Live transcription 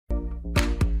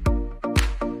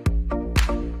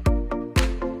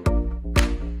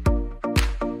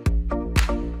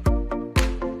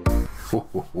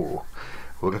Whoa.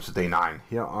 Welcome to day 9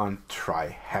 here on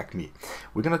TryHackMe.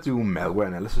 We're gonna do malware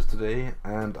analysis today,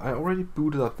 and I already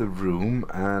booted up the room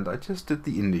and I just did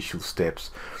the initial steps.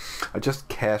 I just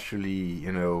casually,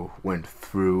 went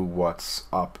through what's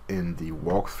up in the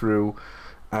walkthrough,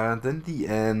 and then the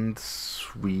end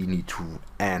we need to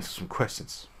answer some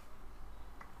questions.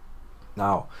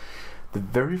 Now, the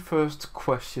very first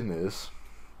question is,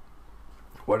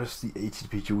 what is the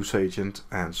HTTP user agent,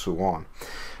 and so on.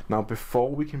 Now,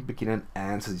 before we can begin and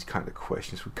answer these kind of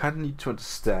questions, we kind of need to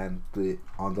understand the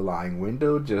underlying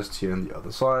window just here on the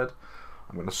other side.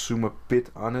 I'm going to zoom a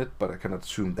bit on it, but I cannot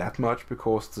zoom that much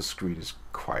because the screen is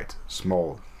quite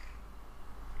small.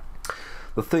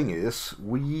 The thing is,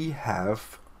 we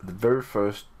have the very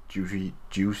first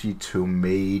juicy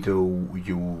tomato,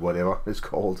 whatever it's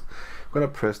called. I'm going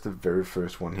to press the very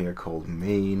first one here called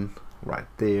main right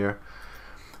there.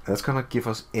 That's going to give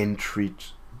us entry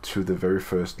to the very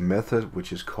first method,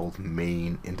 which is called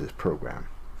main in this program.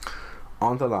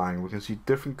 Underlying, we can see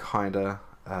different kind of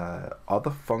other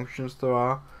functions there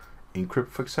are. Encrypt,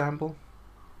 for example.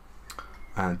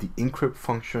 And the encrypt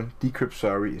function, decrypt,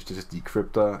 sorry, is just a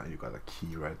decryptor. And you got a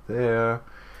key right there.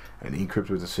 And encrypt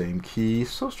with the same key.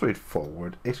 So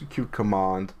straightforward. Execute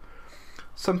command.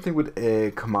 Something with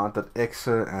a command.exe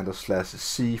and a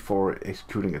 /c for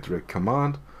executing a direct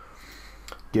command.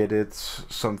 Get it,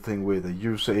 something with a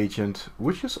user agent,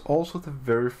 which is also the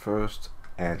very first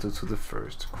answer to the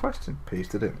first question.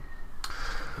 Paste it in.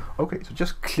 Okay, so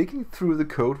just clicking through the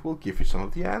code will give you some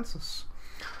of the answers.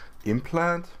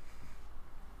 Implant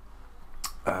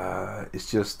is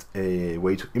just a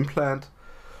way to implant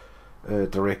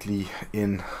directly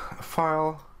in a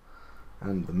file.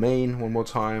 And the main, one more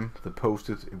time, the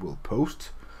posted, it will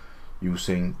post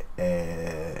using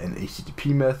an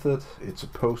HTTP method. It's a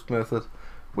post method,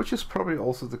 which is probably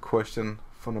also the question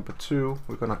for number 2.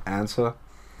 We're going to answer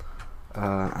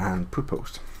and put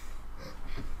post.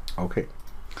 Okay.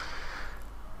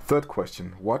 Third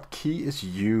question, what key is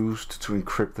used to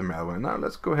encrypt the malware? Now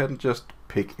let's go ahead and just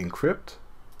pick encrypt,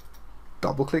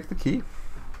 double click the key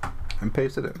and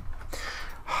paste it in.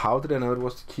 How did I know it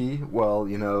was the key? Well,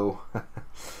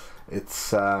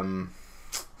 it's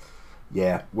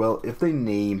yeah, well, if they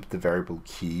named the variable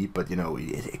key, but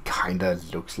it kind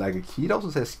of looks like a key. It also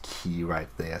says key right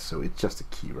there, so it's just a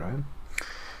key, right?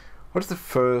 What is the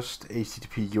first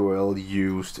HTTP URL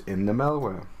used in the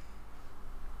malware?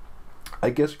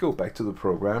 I guess go back to the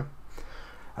program,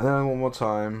 and then one more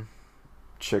time,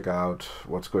 check out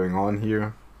what's going on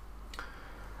here.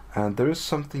 And there is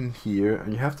something here,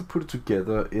 and you have to put it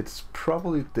together. It's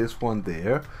probably this one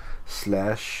there,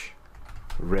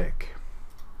 /rec.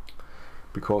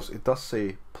 Because it does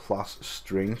say plus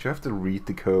strings. You have to read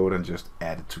the code and just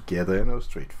add it together.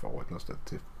 Straightforward, not that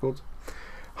difficult.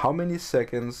 How many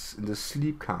seconds in the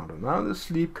sleep counter? Now the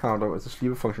sleep counter is the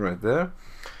sleeper function right there.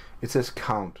 It says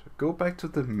count. Go back to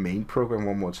the main program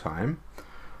one more time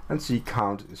and see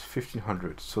count is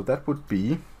 1500. So that would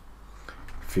be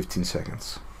 15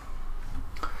 seconds.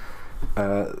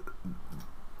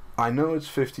 I know it's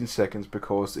 15 seconds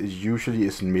because it usually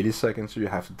is in milliseconds, so you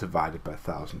have to divide it by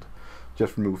 1000.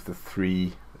 Just remove the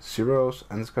 3 zeros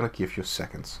and it's going to give you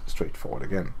seconds. Straightforward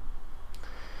again.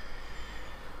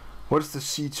 What is the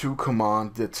C2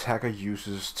 command the attacker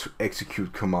uses to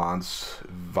execute commands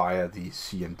via the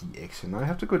CMD exit? Now I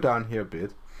have to go down here a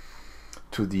bit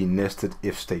to the nested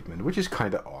if statement, which is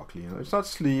kind of ugly. It's not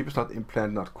sleep, it's not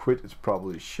implant, not quit, it's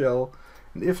probably shell.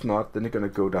 And if not, then you're going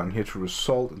to go down here to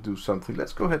result and do something.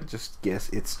 Let's go ahead and just guess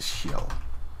it's shell.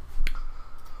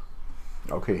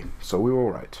 Okay, so we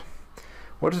were right.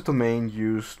 What is the domain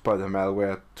used by the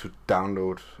malware to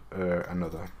download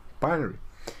another binary?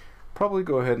 Probably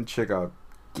go ahead and check out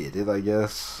get it, I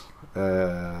guess.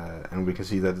 And we can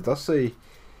see that it does say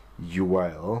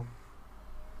URL,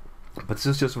 but this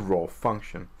is just a raw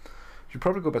function. You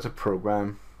probably go back to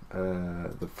program,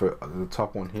 the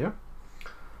top one here,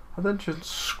 and then just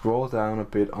scroll down a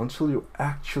bit until you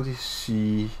actually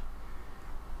see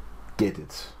get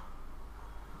it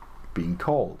being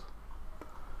called.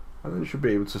 And then you should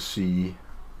be able to see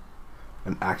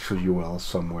an actual URL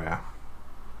somewhere.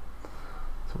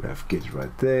 So we have get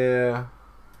right there.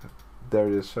 There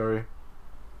it is, sorry.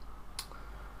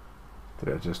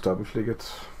 Did I just double click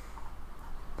it?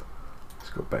 Let's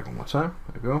go back one more time.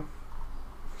 There we go.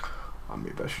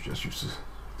 Maybe I should just use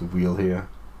the wheel here.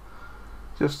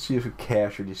 Just see if you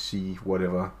casually see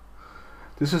whatever.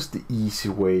 This is the easy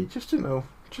way, just to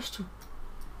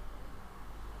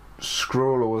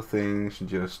scroll over things and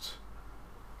just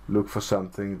look for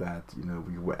something that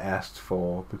we were asked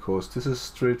for, because this is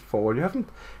straightforward. You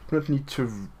don't need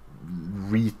to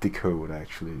read the code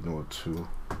actually in order to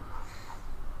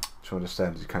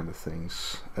understand these kind of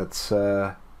things. It's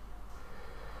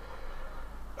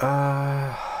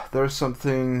there's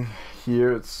something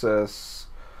here. It says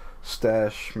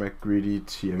stash McGreedy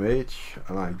TMH,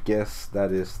 and I guess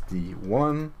that is the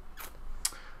one.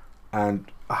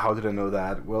 And how did I know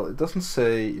that? Well, it doesn't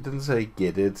say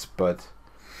get it, but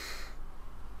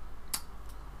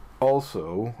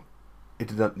also it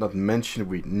did not mention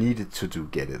we needed to do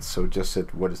get it. So it just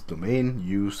said what is domain,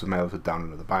 use the malware to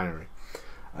download the binary,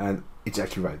 and it's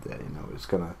actually right there. It's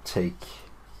gonna take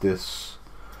this.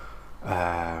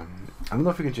 I don't know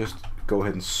if we can just go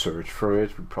ahead and search for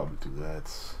it. We'll probably do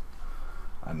that.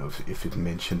 I don't know if it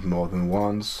mentioned more than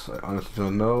once. I honestly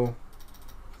don't know.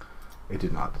 It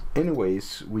did not.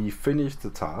 Anyways, we finished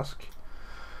the task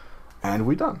and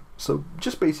we're done. So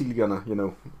just basically gonna,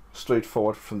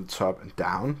 straightforward from the top and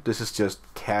down. This is just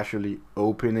casually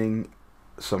opening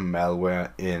some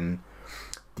malware in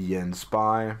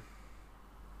DNSpy,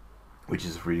 which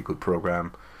is a really good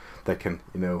program that can,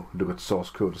 look at source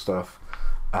code and stuff.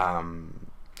 And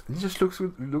just look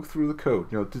through the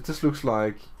code. This looks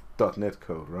like .NET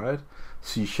code, right?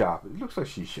 C#. It looks like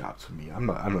C# to me. I'm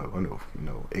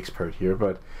no expert here,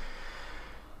 but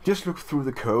just look through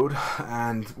the code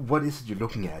and what is it you're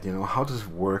looking at? How does it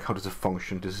work? How does it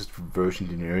function? This is reverse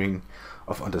engineering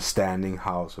of understanding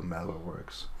how some malware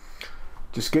works.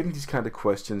 Just getting these kind of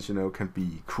questions, can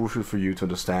be crucial for you to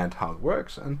understand how it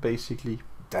works, and basically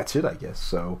that's it, I guess.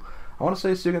 So I want to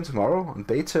say see you again tomorrow on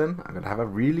day 10. I'm gonna have a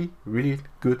really, really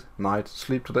good night's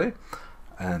sleep today,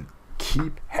 and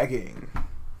keep hacking.